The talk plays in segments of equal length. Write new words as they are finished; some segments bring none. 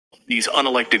These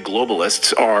unelected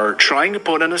globalists are trying to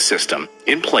put in a system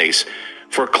in place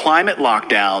for climate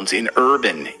lockdowns in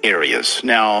urban areas.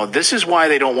 Now, this is why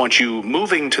they don't want you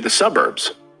moving to the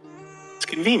suburbs. It's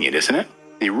convenient, isn't it?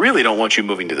 They really don't want you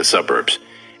moving to the suburbs.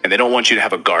 And they don't want you to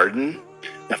have a garden.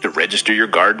 You have to register your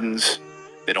gardens.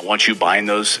 They don't want you buying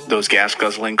those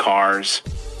gas-guzzling cars.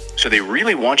 So they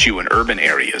really want you in urban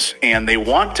areas. And they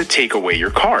want to take away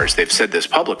your cars. They've said this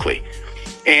publicly.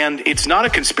 And it's not a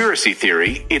conspiracy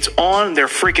theory. It's on their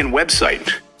freaking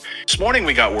website. This morning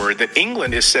we got word that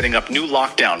England is setting up new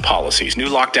lockdown policies, new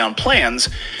lockdown plans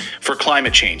for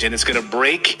climate change. And it's going to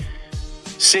break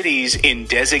cities in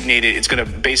designated, it's going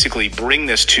to basically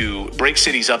break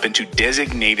cities up into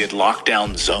designated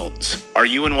lockdown zones. Are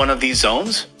you in one of these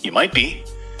zones? You might be.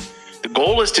 The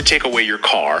goal is to take away your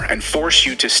car and force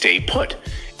you to stay put.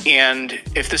 And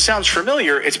if this sounds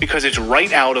familiar, it's because it's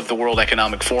right out of the World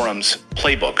Economic Forum's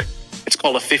playbook. It's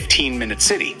called a 15-minute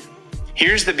city.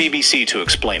 Here's the BBC to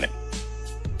explain it.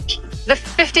 The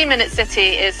 15-minute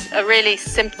city is a really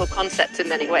simple concept in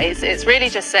many ways. It's really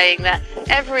just saying that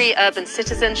every urban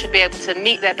citizen should be able to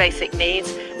meet their basic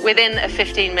needs within a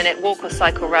 15-minute walk or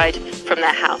cycle ride from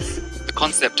their house. The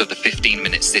concept of the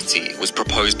 15-minute city was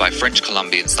proposed by French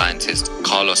Colombian scientist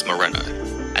Carlos Moreno,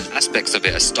 and aspects of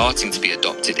it are starting to be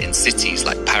adopted in cities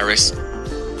like Paris,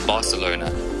 Barcelona,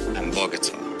 and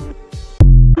Bogotá.